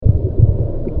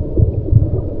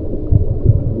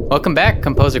Welcome back,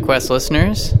 Composer Quest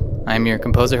listeners. I'm your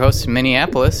composer host in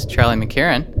Minneapolis, Charlie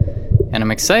McCarran, and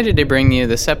I'm excited to bring you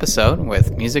this episode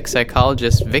with music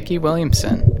psychologist Vicki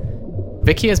Williamson.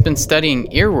 Vicki has been studying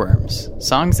earworms,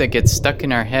 songs that get stuck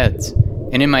in our heads,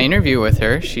 and in my interview with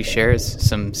her, she shares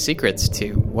some secrets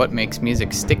to what makes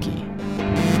music sticky.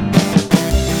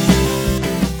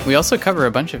 We also cover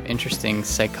a bunch of interesting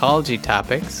psychology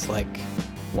topics, like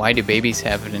why do babies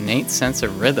have an innate sense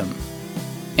of rhythm?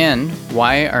 And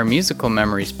why are musical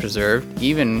memories preserved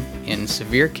even in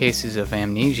severe cases of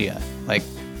amnesia, like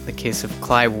the case of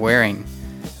Clive Wearing,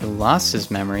 who lost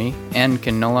his memory and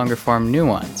can no longer form new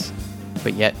ones,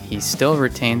 but yet he still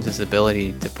retains his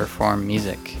ability to perform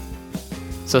music.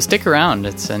 So stick around,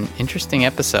 it's an interesting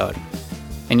episode,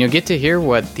 and you'll get to hear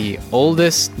what the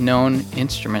oldest known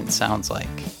instrument sounds like.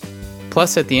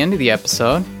 Plus, at the end of the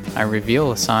episode, I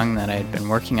reveal a song that I had been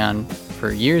working on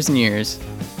for years and years,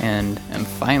 and am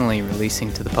finally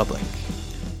releasing to the public.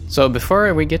 So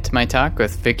before we get to my talk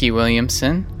with Vicki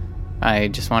Williamson, I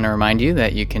just want to remind you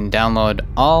that you can download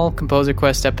all Composer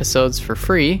Quest episodes for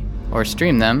free or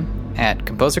stream them at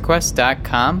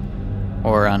composerquest.com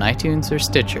or on iTunes or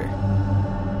Stitcher.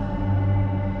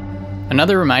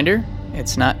 Another reminder,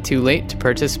 it's not too late to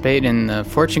participate in the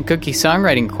Fortune Cookie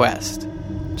Songwriting Quest.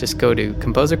 Just go to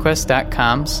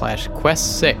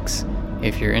composerquest.com/quest6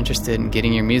 if you're interested in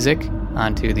getting your music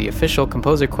onto the official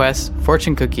Composer Quest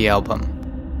Fortune Cookie album.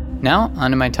 Now,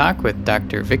 on to my talk with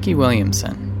Dr. Vicki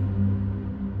Williamson.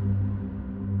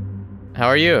 How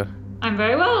are you? I'm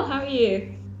very well. How are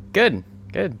you? Good.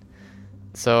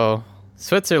 So,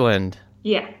 Switzerland.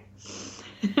 Yeah.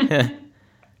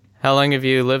 How long have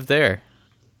you lived there?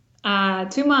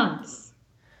 2 months.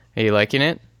 Are you liking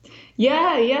it?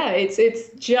 Yeah. It's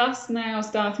just now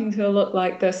starting to look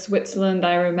like the Switzerland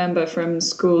I remember from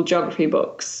school geography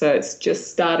books. So it's just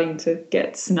starting to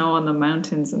get snow on the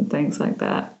mountains and things like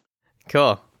that.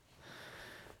 Cool.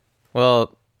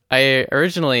 Well, I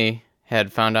originally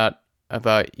had found out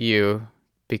about you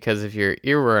because of your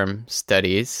earworm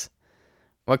studies.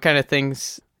 What kind of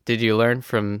things did you learn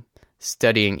from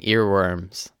studying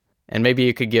earworms? And maybe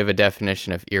you could give a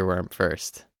definition of earworm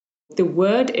first. The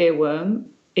word earworm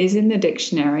is in the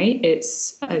dictionary.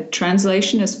 It's a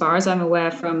translation, as far as I'm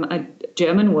aware, from a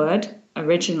German word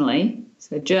originally.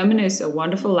 So German is a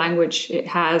wonderful language. It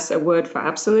has a word for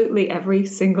absolutely every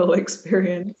single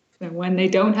experience. And when they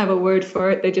don't have a word for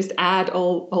it, they just add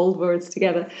all old words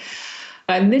together.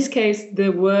 In this case,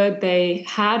 the word they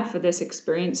had for this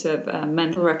experience of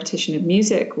mental repetition of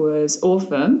music was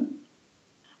Ohrwurm.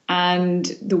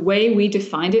 And the way we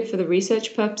defined it for the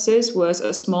research purposes was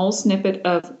a small snippet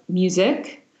of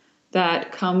music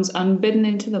that comes unbidden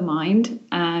into the mind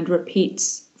and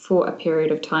repeats for a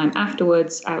period of time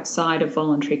afterwards outside of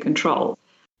voluntary control.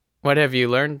 What have you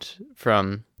learned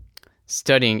from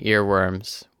studying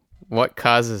earworms? What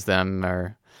causes them,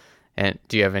 and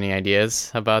do you have any ideas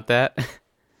about that?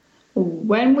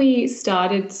 When we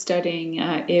started studying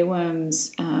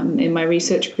earworms in my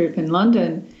research group in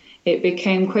London, it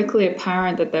became quickly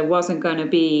apparent that there wasn't going to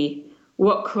be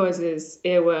what causes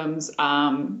earworms,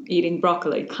 eating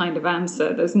broccoli kind of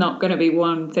answer. There's not going to be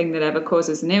one thing that ever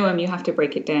causes an earworm. You have to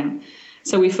break it down.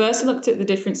 So we first looked at the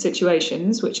different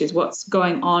situations, which is what's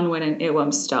going on when an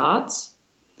earworm starts.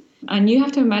 And you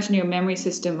have to imagine your memory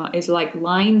system is like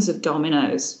lines of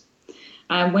dominoes.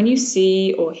 And when you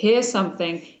see or hear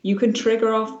something, you can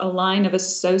trigger off a line of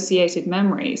associated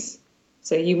memories.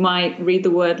 So you might read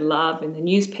the word love in the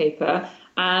newspaper,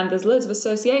 and there's loads of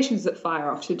associations that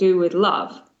fire off to do with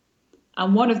love.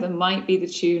 And one of them might be the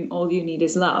tune, All You Need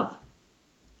Is Love.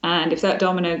 And if that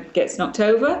domino gets knocked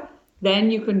over,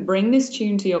 then you can bring this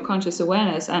tune to your conscious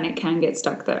awareness and it can get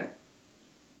stuck there.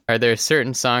 Are there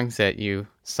certain songs that you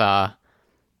saw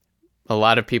a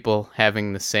lot of people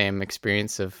having the same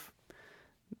experience of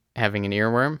having an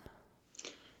earworm?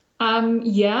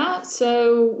 Yeah,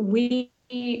 so we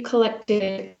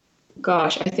collected, I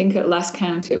think at last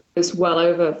count it was well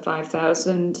over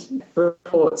 5,000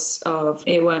 reports of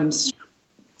earworms.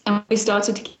 And we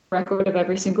started to keep a record of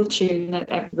every single tune that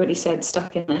everybody said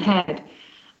stuck in their head.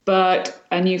 But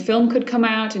a new film could come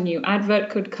out, a new advert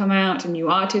could come out, a new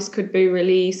artist could be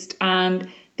released, and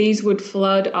these would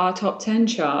flood our top 10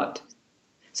 chart.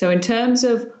 So in terms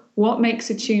of what makes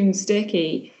a tune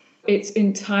sticky, it's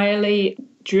entirely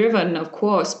driven, of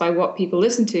course, by what people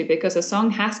listen to, because a song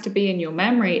has to be in your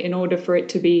memory in order for it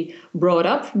to be brought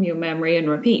up from your memory and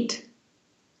repeat.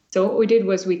 So what we did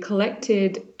was we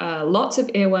collected lots of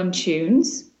earworm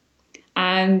tunes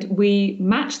and we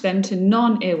matched them to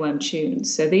non-earworm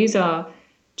tunes. So these are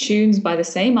tunes by the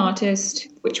same artist,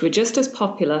 which were just as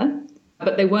popular,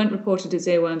 but they weren't reported as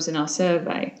earworms in our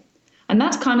survey. And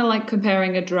that's kind of like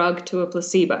comparing a drug to a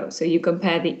placebo. So you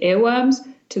compare the earworms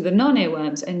to the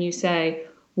non-earworms, and you say,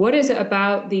 what is it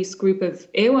about this group of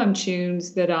earworm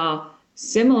tunes that are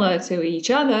similar to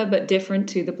each other but different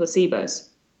to the placebos?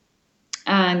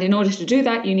 And in order to do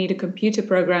that, you need a computer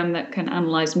program that can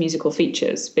analyze musical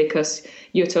features, because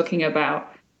you're talking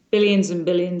about billions and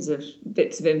billions of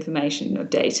bits of information or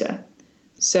data.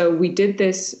 So we did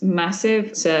this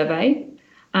massive survey,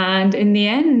 and in the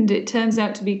end, it turns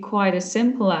out to be quite a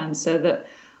simple answer that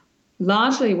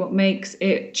largely what makes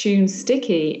tunes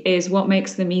sticky is what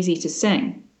makes them easy to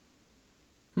sing.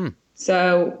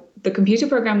 So the computer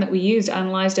program that we used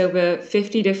analyzed over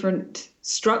 50 different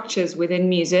structures within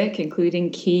music,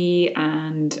 including key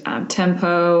and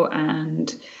tempo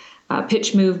and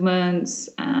pitch movements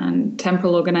and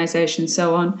temporal organization,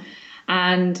 so on.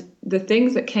 And the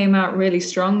things that came out really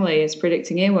strongly as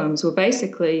predicting earworms were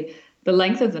basically the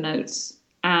length of the notes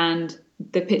and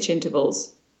the pitch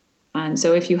intervals. And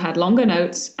so if you had longer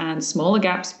notes and smaller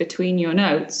gaps between your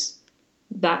notes,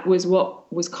 that was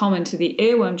what was common to the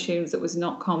earworm tunes that was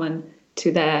not common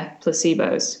to their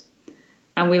placebos.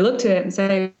 And we looked at it and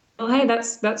said, well, hey,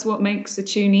 that's what makes a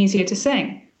tune easier to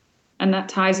sing. And that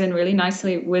ties in really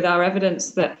nicely with our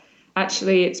evidence that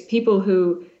actually it's people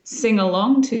who sing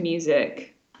along to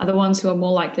music are the ones who are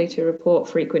more likely to report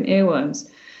frequent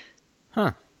earworms.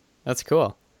 Huh, that's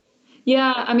cool.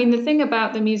 Yeah, I mean, the thing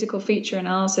about the musical feature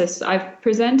analysis, I've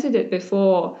presented it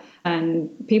before, and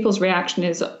people's reaction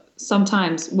is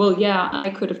sometimes, well, yeah,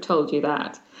 I could have told you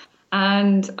that.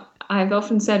 And I've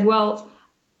often said, well,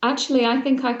 actually, I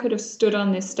think I could have stood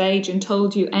on this stage and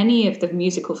told you any of the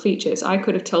musical features. I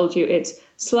could have told you it's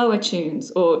slower tunes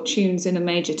or tunes in a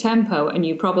major tempo, and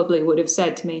you probably would have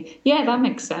said to me, yeah, that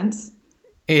makes sense.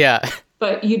 Yeah.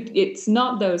 But it's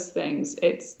not those things.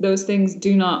 Those things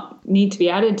do not need to be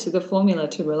added to the formula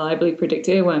to reliably predict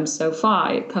earworms so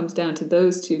far. It comes down to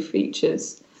those two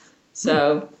features.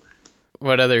 So,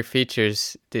 what other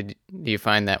features do you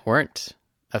find that weren't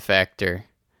a factor?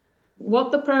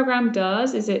 What the program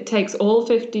does is it takes all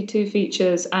 52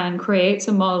 features and creates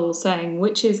a model saying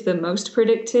which is the most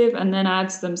predictive, and then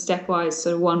adds them stepwise,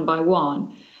 so one by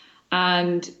one.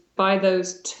 And by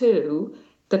those two,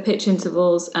 the pitch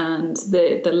intervals and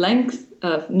the length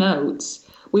of notes,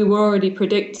 we were already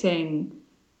predicting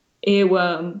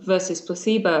earworm versus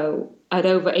placebo at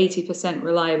over 80%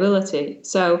 reliability.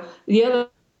 So the other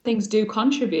things do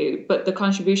contribute, but the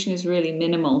contribution is really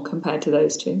minimal compared to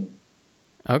those two.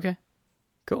 Okay,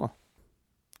 cool.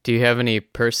 Do you have any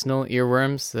personal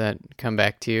earworms that come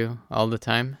back to you all the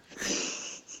time?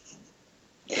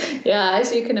 Yeah,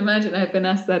 as you can imagine, I've been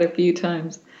asked that a few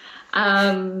times.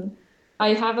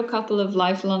 I have a couple of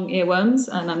lifelong earworms,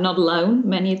 and I'm not alone.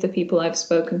 Many of the people I've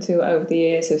spoken to over the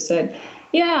years have said,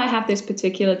 yeah, I have this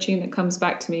particular tune that comes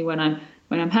back to me when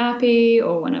I'm happy,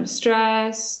 or when I'm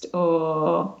stressed,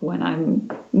 or when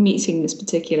I'm meeting this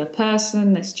particular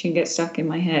person. This tune gets stuck in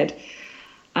my head.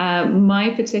 My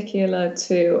particular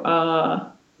two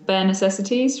are Bare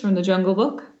Necessities from the Jungle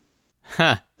Book.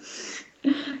 Huh.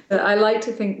 I like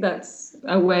to think that's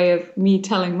a way of me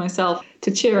telling myself to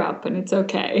cheer up and it's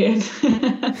okay.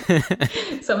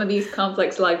 Some of these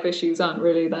complex life issues aren't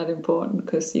really that important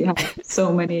because you have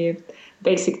so many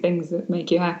basic things that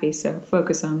make you happy, so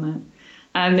focus on that.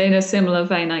 And in a similar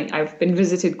vein, I've been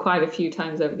visited quite a few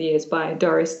times over the years by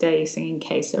Doris Day singing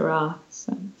Que Sera.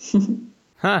 So.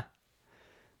 Huh.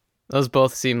 Those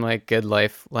both seem like good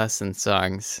life lesson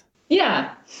songs.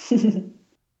 Yeah.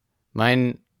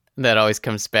 Mine that always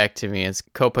comes back to me is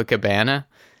Copacabana.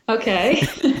 Okay.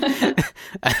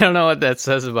 I don't know what that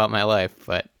says about my life,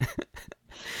 but...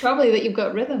 Probably that you've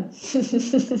got rhythm.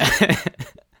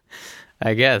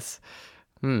 I guess.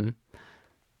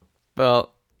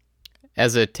 Well,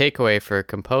 as a takeaway for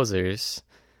composers,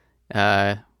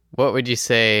 what would you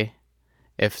say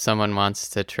if someone wants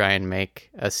to try and make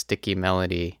a sticky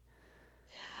melody?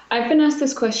 I've been asked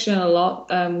this question a lot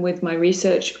with my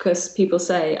research, because people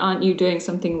say, aren't you doing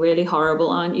something really horrible?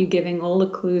 Aren't you giving all the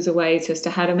clues away as to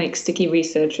how to make sticky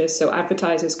researchers so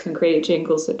advertisers can create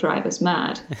jingles that drive us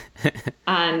mad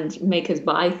and make us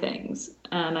buy things?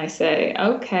 And I say,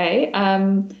 okay,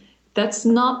 that's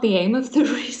not the aim of the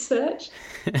research.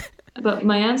 But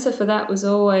my answer for that was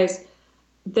always,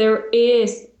 there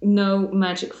is no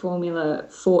magic formula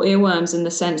for earworms in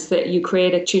the sense that you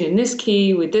create a tune in this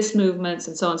key with this movements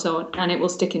and so on, and it will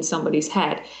stick in somebody's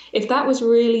head. If that was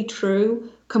really true,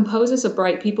 composers are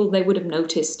bright people. They would have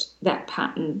noticed that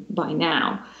pattern by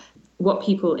now. What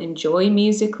people enjoy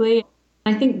musically,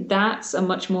 I think that's a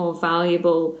much more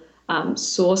valuable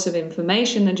source of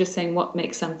information than just saying what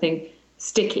makes something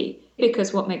sticky.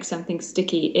 Because what makes something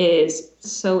sticky is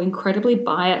so incredibly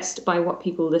biased by what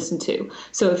people listen to.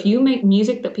 So if you make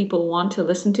music that people want to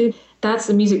listen to, that's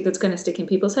the music that's going to stick in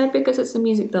people's head because it's the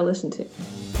music they'll listen to.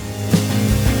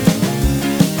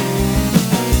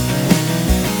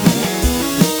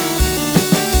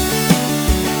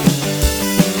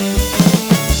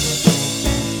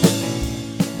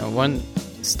 One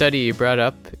study you brought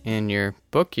up in your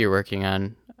book you're working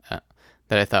on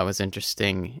that I thought was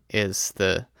interesting is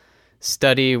the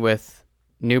study with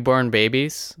newborn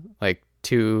babies, like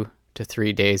 2 to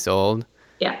 3 days old,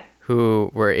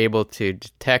 who were able to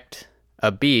detect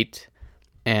a beat,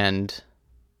 and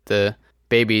the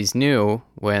babies knew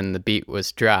when the beat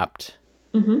was dropped.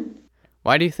 Mm-hmm.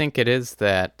 Why do you think it is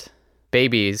that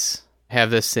babies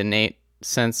have this innate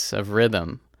sense of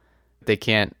rhythm? They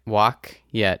can't walk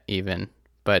yet even,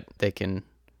 but they can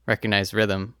recognize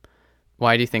rhythm.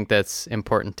 Why do you think that's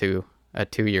important to a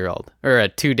 2-year-old or a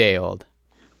 2-day-old?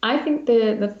 I think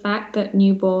the fact that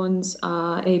newborns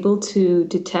are able to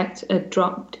detect a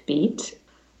dropped beat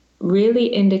really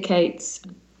indicates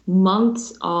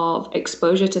months of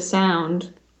exposure to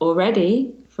sound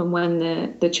already from when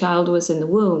the child was in the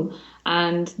womb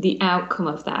and the outcome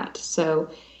of that. So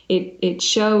it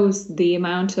shows the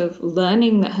amount of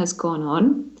learning that has gone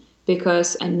on,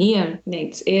 because a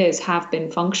neonate's ears have been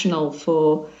functional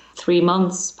for 3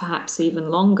 months, perhaps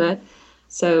even longer.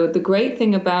 So the great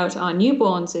thing about our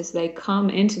newborns is they come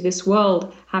into this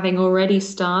world having already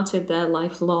started their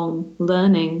lifelong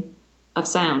learning of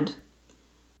sound.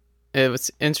 It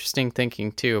was interesting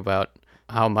thinking, too, about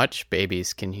how much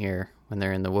babies can hear when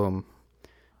they're in the womb.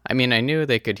 I mean, I knew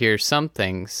they could hear some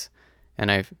things,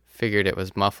 and I figured it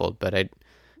was muffled, but I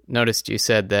noticed you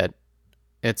said that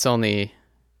it's only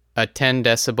a 10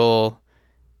 decibel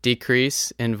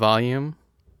decrease in volume.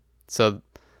 So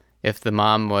if the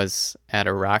mom was at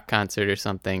a rock concert or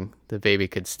something, the baby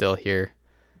could still hear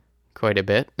quite a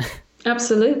bit.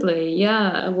 Absolutely,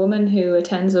 yeah. A woman who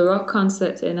attends a rock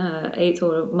concert in her 8th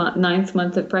or 9th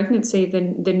month of pregnancy, the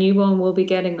newborn will be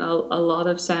getting a lot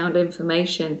of sound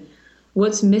information.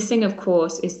 What's missing, of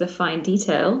course, is the fine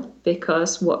detail,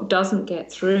 because what doesn't get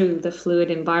through the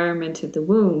fluid environment of the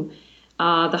womb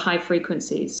are the high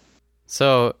frequencies.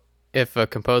 So if a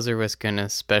composer was going to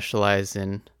specialize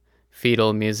in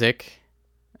fetal music,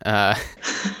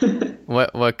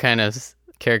 what kind of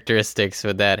characteristics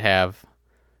would that have?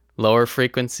 Lower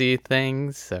frequency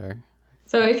things? Or?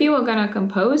 So if you were going to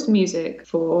compose music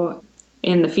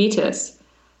in the fetus,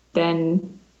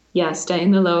 then stay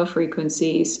in the lower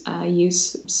frequencies,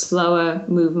 use slower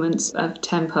movements of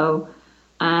tempo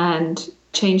and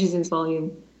changes in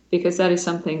volume, because that is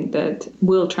something that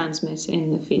will transmit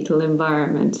in the fetal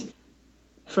environment.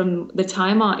 From the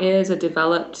time our ears are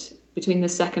developed between the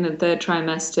 2nd and 3rd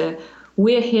trimester,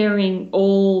 we're hearing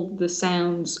all the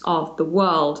sounds of the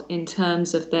world in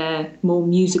terms of their more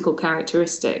musical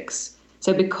characteristics.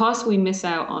 So because we miss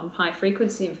out on high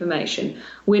frequency information,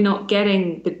 we're not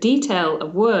getting the detail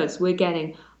of words, we're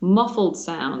getting muffled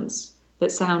sounds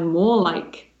that sound more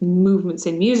like movements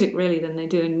in music really than they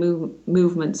do in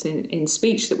movements in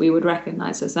speech that we would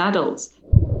recognize as adults.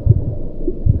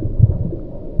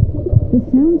 The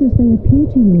sounds as they appear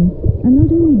to you are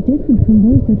not only different from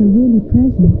those that are really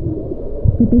present,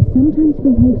 but they sometimes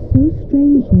behave so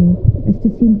strangely as to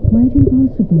seem quite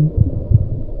impossible.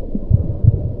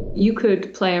 You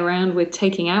could play around with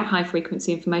taking out high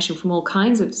frequency information from all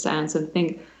kinds of sounds and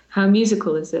think, how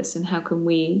musical is this and how can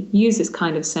we use this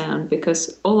kind of sound?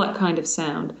 Because all that kind of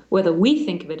sound, whether we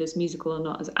think of it as musical or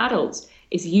not as adults,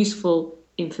 is useful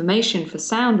information for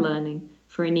sound learning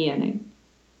for a neonate.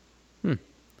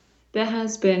 There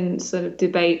has been sort of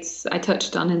debates I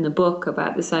touched on in the book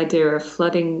about this idea of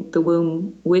flooding the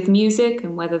womb with music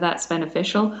and whether that's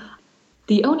beneficial.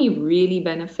 The only really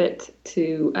benefit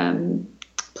to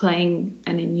playing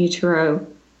an in utero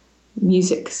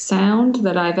music sound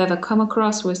that I've ever come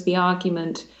across was the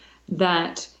argument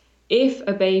that if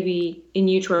a baby in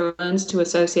utero learns to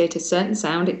associate a certain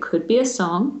sound, it could be a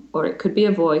song or it could be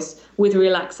a voice, with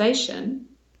relaxation,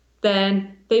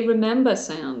 then they remember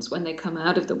sounds when they come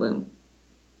out of the womb.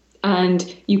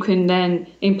 And you can then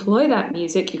employ that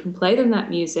music, you can play them that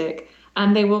music,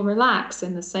 and they will relax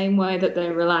in the same way that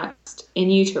they're relaxed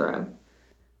in utero.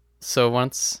 So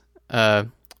once a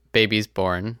baby's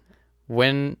born,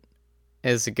 when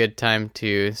is a good time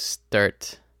to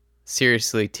start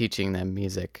seriously teaching them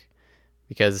music?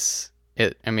 Because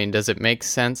does it make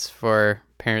sense for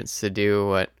parents to do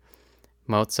what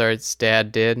Mozart's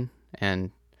dad did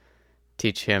and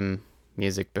teach him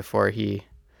music before he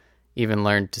even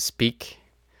learned to speak?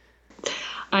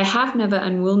 I have never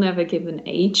and will never give an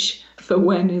age for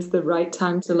when is the right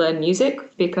time to learn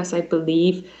music, because I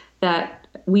believe that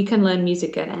we can learn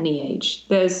music at any age.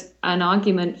 There's an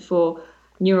argument for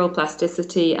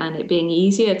neuroplasticity and it being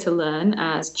easier to learn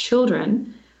as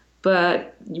children,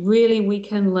 but really we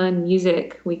can learn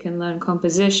music, we can learn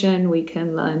composition, we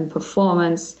can learn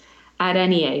performance at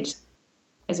any age.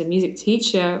 As a music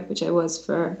teacher, which I was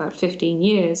for about 15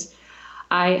 years,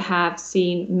 I have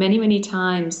seen many, many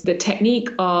times the technique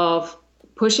of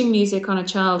pushing music on a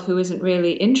child who isn't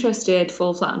really interested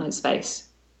fall flat on its face.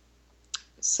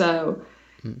 So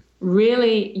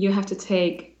really you have to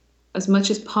take as much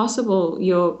as possible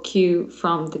your cue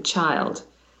from the child,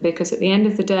 because at the end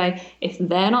of the day, if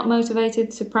they're not motivated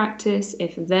to practice,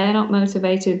 if they're not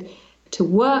motivated to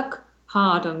work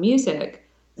hard on music,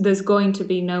 there's going to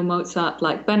be no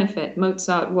Mozart-like benefit.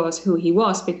 Mozart was who he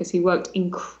was because he worked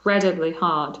incredibly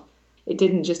hard. It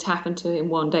didn't just happen to him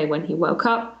one day when he woke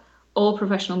up. All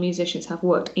professional musicians have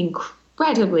worked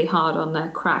incredibly hard on their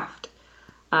craft.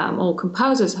 All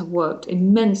composers have worked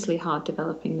immensely hard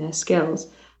developing their skills.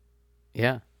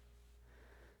 Yeah.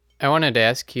 I wanted to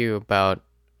ask you about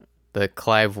the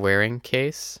Clive Wearing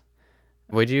case.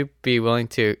 Would you be willing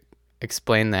to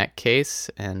explain that case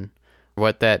and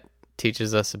what that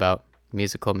teaches us about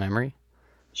musical memory?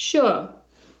 Sure.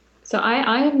 So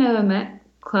I have never met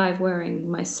Clive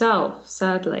Wearing myself,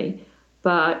 sadly,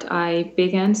 but I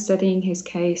began studying his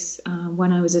case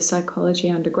when I was a psychology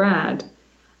undergrad.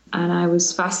 And I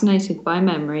was fascinated by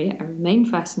memory. I remain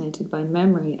fascinated by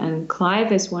memory. And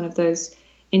Clive is one of those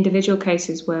individual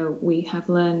cases where we have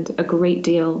learned a great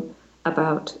deal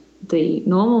about the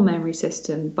normal memory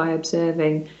system by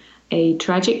observing a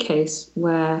tragic case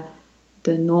where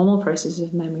the normal processes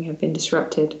of memory have been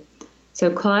disrupted. So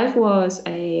Clive was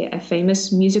a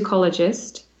famous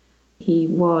musicologist. He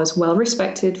was well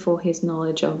respected for his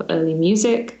knowledge of early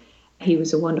music. He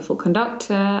was a wonderful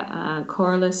conductor,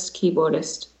 choralist,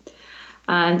 keyboardist.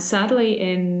 And sadly,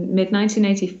 in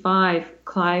mid-1985,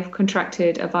 Clive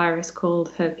contracted a virus called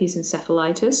herpes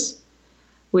encephalitis,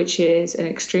 which is an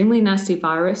extremely nasty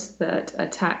virus that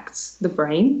attacks the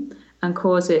brain and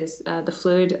causes the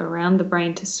fluid around the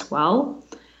brain to swell.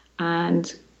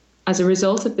 And as a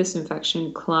result of this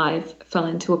infection, Clive fell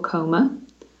into a coma,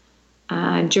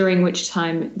 during which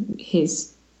time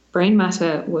his brain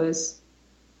matter was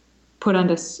put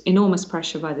under enormous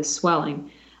pressure by this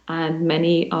swelling, and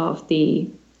many of the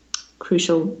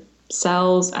crucial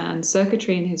cells and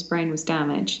circuitry in his brain was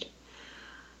damaged.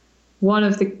 One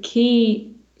of the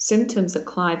key symptoms that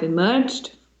Clive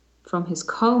emerged from his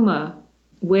coma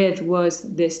with was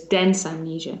this dense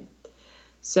amnesia.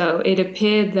 So it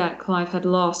appeared that Clive had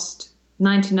lost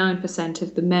 99%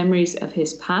 of the memories of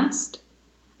his past,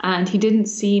 and he didn't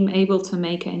seem able to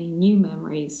make any new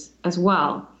memories as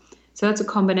well. So that's a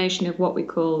combination of what we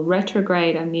call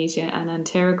retrograde amnesia and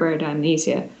anterograde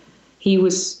amnesia. He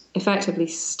was effectively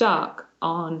stuck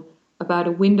on about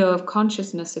a window of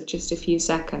consciousness of just a few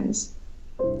seconds.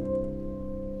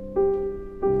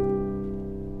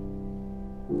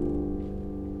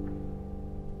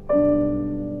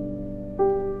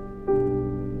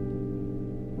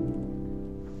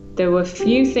 There were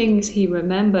few things he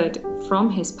remembered from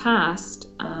his past.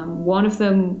 One of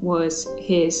them was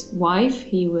his wife.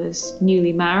 He was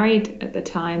newly married at the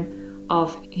time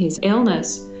of his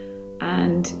illness.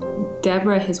 And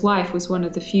Deborah, his wife, was one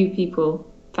of the few people,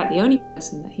 in fact, the only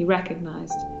person that he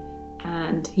recognized.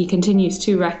 And he continues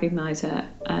to recognize her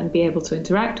and be able to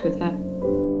interact with her.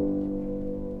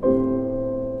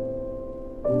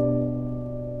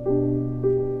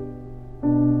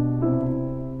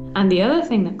 And the other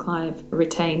thing that Clive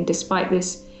retained, despite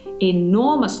this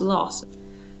enormous loss,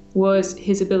 was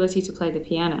his ability to play the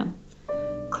piano.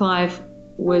 Clive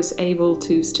was able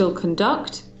to still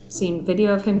conduct, seen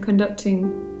video of him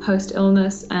conducting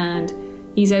post-illness, and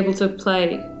he's able to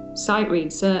play sight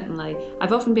read, certainly.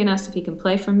 I've often been asked if he can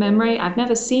play from memory. I've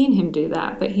never seen him do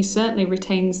that, but he certainly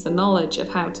retains the knowledge of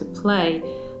how to play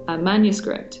a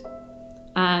manuscript.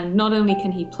 And not only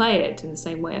can he play it in the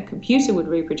same way a computer would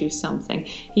reproduce something,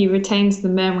 he retains the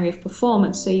memory of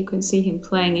performance, so you can see him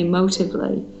playing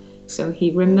emotively. So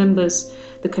he remembers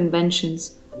the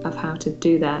conventions of how to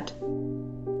do that.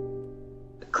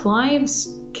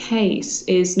 Clive's case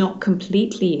is not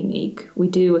completely unique. We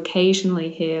do occasionally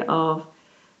hear of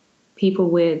people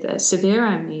with severe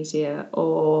amnesia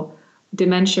or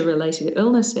dementia-related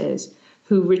illnesses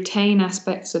who retain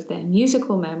aspects of their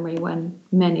musical memory when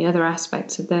many other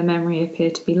aspects of their memory appear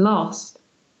to be lost.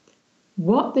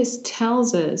 What this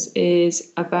tells us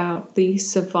is about the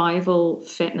survival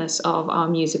fitness of our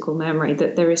musical memory,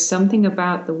 that there is something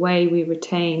about the way we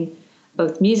retain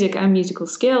both music and musical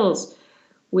skills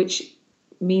which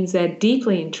means they're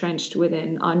deeply entrenched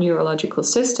within our neurological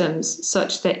systems,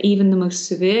 such that even the most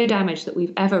severe damage that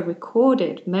we've ever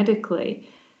recorded medically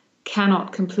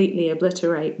cannot completely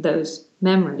obliterate those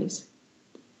memories.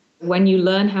 When you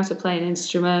learn how to play an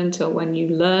instrument, or when you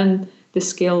learn the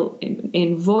skill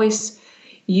in voice,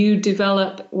 you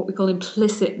develop what we call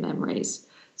implicit memories.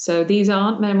 So these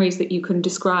aren't memories that you can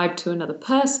describe to another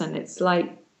person. It's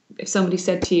like if somebody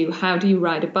said to you, "How do you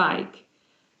ride a bike?"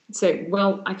 So,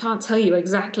 well, I can't tell you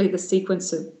exactly the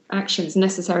sequence of actions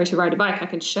necessary to ride a bike. I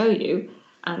can show you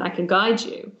and I can guide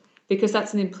you, because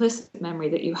that's an implicit memory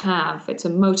that you have. It's a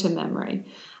motor memory.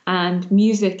 And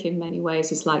music in many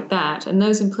ways is like that. And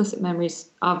those implicit memories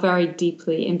are very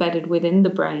deeply embedded within the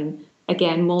brain,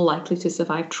 again, more likely to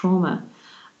survive trauma.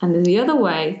 And then the other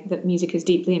way that music is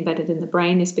deeply embedded in the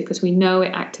brain is because we know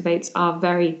it activates our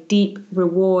very deep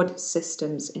reward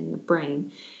systems in the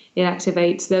brain. It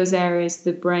activates those areas of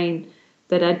the brain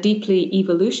that are deeply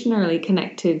evolutionarily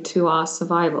connected to our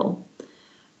survival.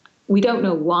 We don't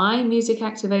know why music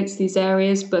activates these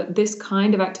areas, but this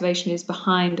kind of activation is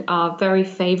behind our very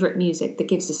favorite music that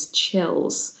gives us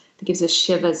chills, that gives us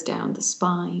shivers down the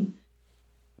spine.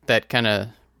 That kind of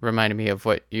reminded me of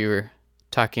what you were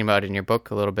talking about in your book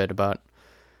a little bit, about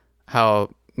how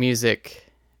music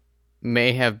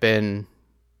may have been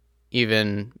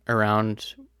even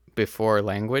around before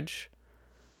language.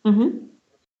 Mm-hmm.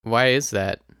 Why is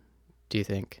that, do you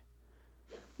think?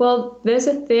 Well, there's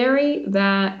a theory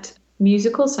that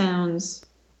musical sounds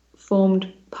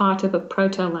formed part of a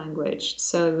proto-language,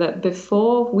 so that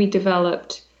before we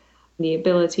developed the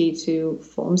ability to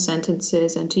form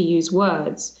sentences and to use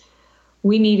words,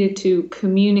 we needed to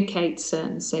communicate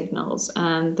certain signals,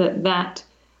 and that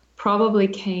probably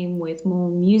came with more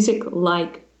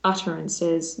music-like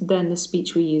utterances than the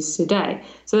speech we use today.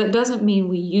 So that doesn't mean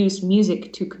we use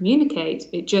music to communicate.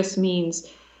 It just means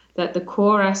that the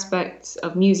core aspects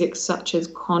of music, such as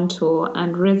contour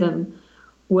and rhythm,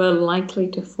 were likely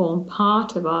to form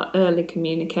part of our early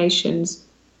communications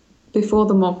before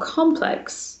the more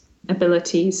complex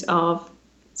abilities of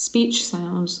speech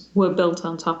sounds were built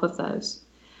on top of those.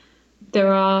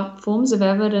 There are forms of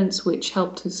evidence which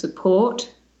help to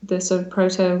support the sort of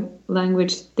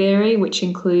proto-language theory, which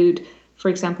include, for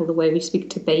example, the way we speak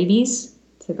to babies.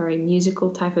 It's a very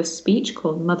musical type of speech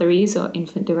called motherese, or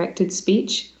infant-directed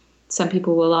speech. Some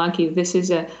people will argue this is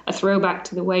a throwback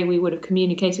to the way we would have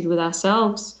communicated with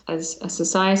ourselves as a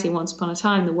society once upon a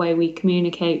time, the way we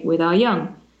communicate with our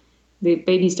young. The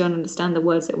babies don't understand the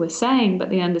words that we're saying, but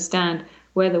they understand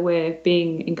whether we're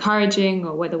being encouraging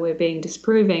or whether we're being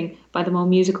disapproving by the more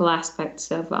musical aspects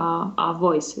of our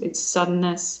voice. Its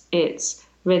suddenness, its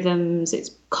rhythms,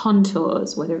 its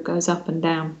contours, whether it goes up and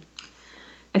down.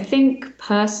 I think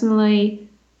personally,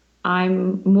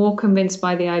 I'm more convinced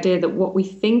by the idea that what we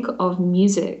think of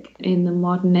music in the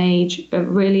modern age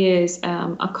really is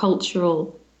a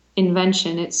cultural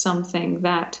invention. It's something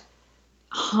that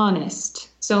harnessed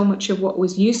so much of what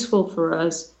was useful for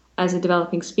us as a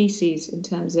developing species in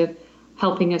terms of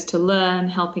helping us to learn,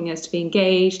 helping us to be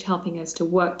engaged, helping us to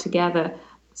work together.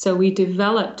 So we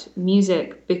developed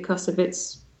music because of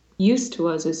its use to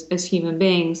us as human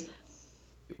beings.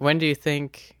 When do you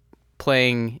think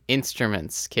playing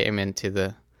instruments came into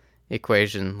the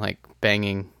equation, like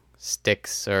banging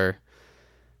sticks? Or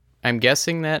I'm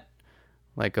guessing that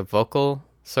like a vocal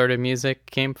sort of music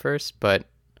came first, but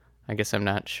I guess I'm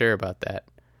not sure about that.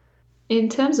 In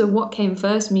terms of what came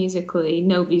first musically,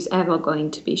 nobody's ever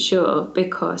going to be sure,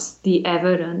 because the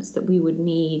evidence that we would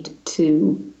need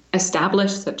to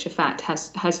establish such a fact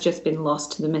has just been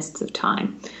lost to the mists of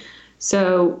time.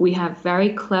 So we have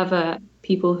very clever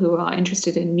people who are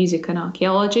interested in music and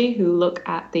archaeology who look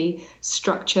at the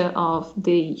structure of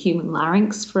the human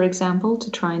larynx, for example,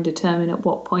 to try and determine at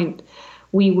what point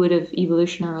we would have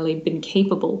evolutionarily been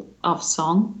capable of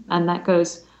song. And that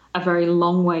goes a very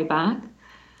long way back.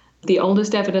 The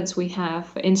oldest evidence we have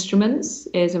for instruments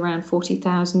is around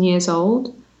 40,000 years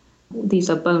old. These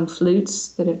are bone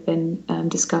flutes that have been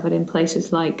discovered in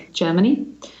places like Germany.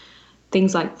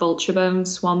 Things like vulture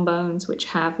bones, swan bones, which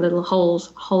have little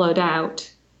holes hollowed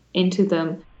out into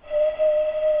them.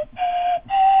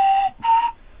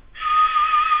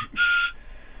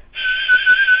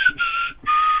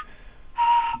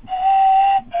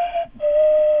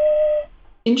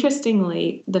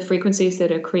 Interestingly, the frequencies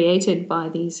that are created by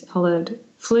these hollowed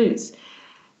flutes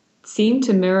seem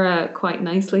to mirror quite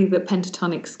nicely the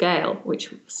pentatonic scale,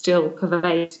 which still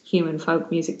pervades human folk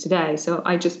music today. So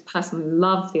I just personally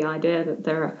love the idea that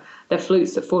there are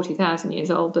flutes that are 40,000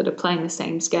 years old that are playing the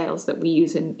same scales that we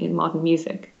use in modern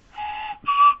music.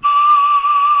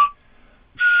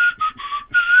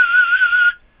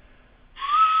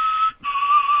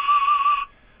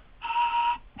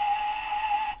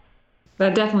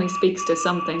 that definitely speaks to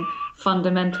something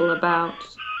fundamental about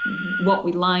what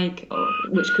we like, or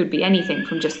which could be anything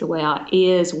from just the way our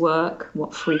ears work,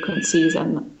 what frequencies are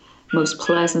most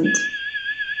pleasant.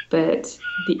 But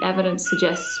the evidence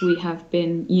suggests we have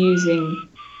been using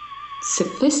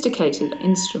sophisticated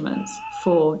instruments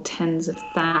for tens of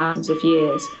thousands of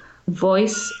years.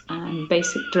 Voice and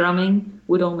basic drumming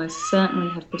would almost certainly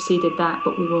have preceded that,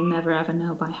 but we will never ever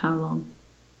know by how long.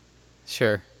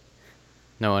 Sure.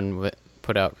 No one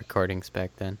put out recordings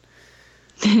back then.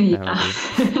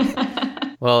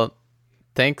 Well,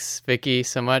 thanks, Vicki,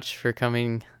 so much for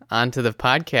coming onto the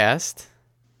podcast.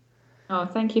 Oh,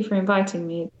 thank you for inviting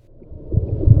me.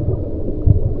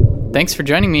 Thanks for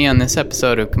joining me on this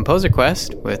episode of Composer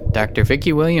Quest with Dr.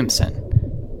 Vicki Williamson.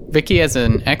 Vicki has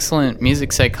an excellent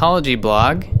music psychology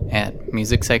blog at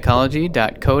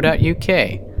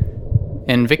musicpsychology.co.uk.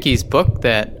 And Vicki's book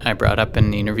that I brought up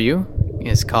in the interview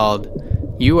is called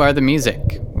You Are the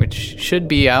Music, which should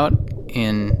be out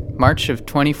in March of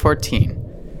 2014.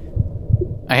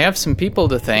 I have some people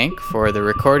to thank for the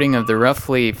recording of the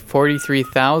roughly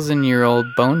 43,000-year-old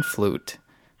bone flute.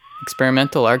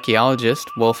 Experimental archaeologist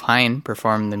Wolf Hine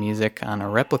performed the music on a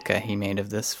replica he made of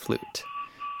this flute.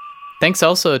 Thanks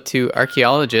also to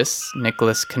archaeologists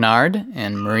Nicholas Kennard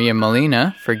and Maria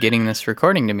Molina for getting this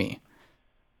recording to me.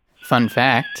 Fun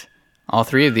fact, all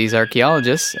three of these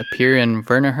archaeologists appear in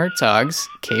Werner Herzog's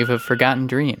Cave of Forgotten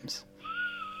Dreams.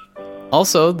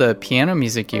 Also, the piano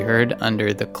music you heard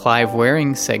under the Clive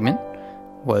Waring segment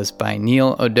was by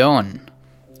Neil O'Doan.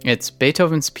 It's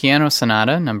Beethoven's Piano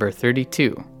Sonata number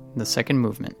 32, the second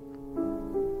movement.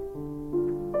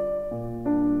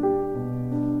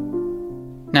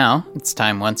 Now, it's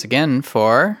time once again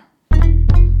for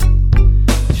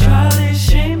Charlie's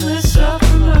Shameless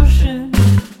Self-Promotion.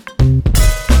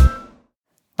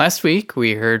 Last week,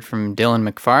 we heard from Dylan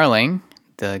McFarling,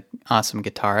 the awesome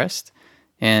guitarist,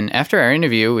 and after our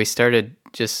interview, we started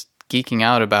just geeking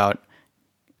out about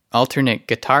alternate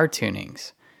guitar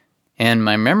tunings. And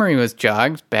my memory was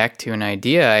jogged back to an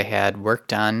idea I had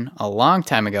worked on a long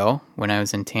time ago when I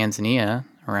was in Tanzania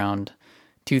around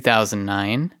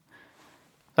 2009.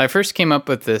 I first came up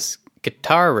with this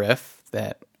guitar riff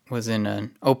that was in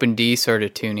an open D sort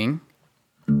of tuning.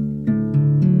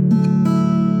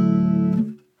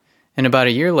 And about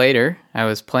a year later, I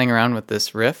was playing around with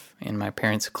this riff in my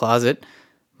parents' closet,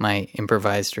 my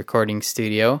improvised recording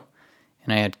studio,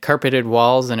 and I had carpeted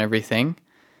walls and everything.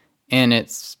 And it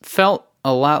felt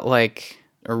a lot like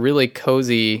a really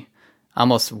cozy,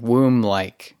 almost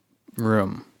womb-like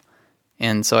room.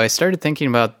 And so I started thinking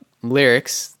about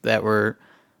lyrics that were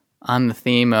on the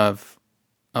theme of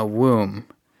a womb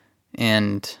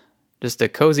and just a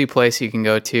cozy place you can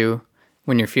go to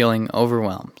when you're feeling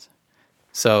overwhelmed.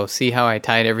 So see how I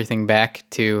tied everything back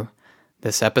to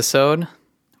this episode?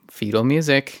 Fetal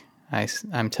music.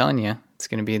 I'm telling you, it's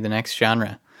going to be the next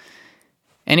genre.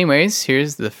 Anyways,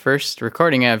 here's the first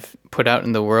recording I've put out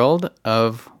in the world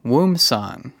of Womb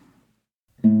Song.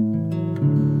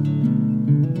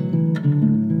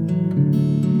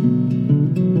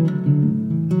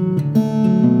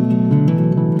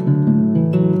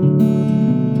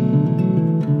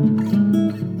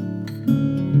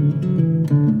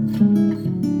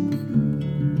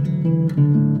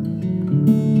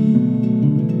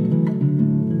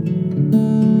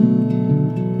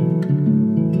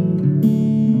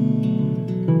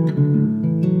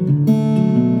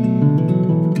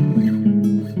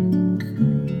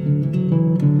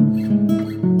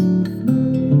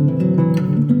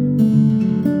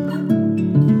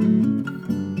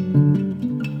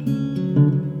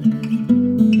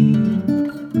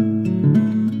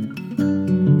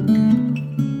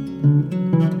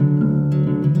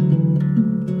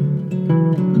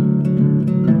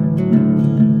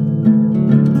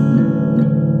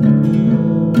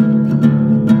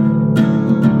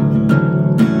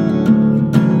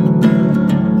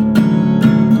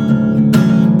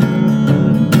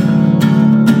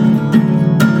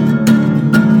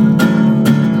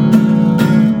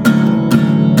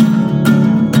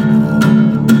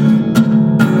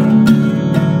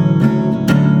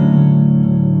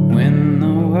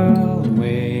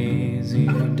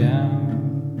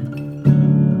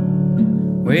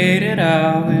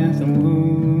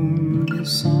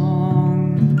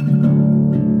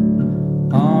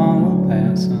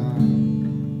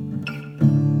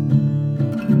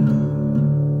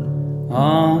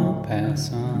 I'll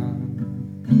pass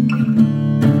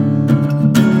on.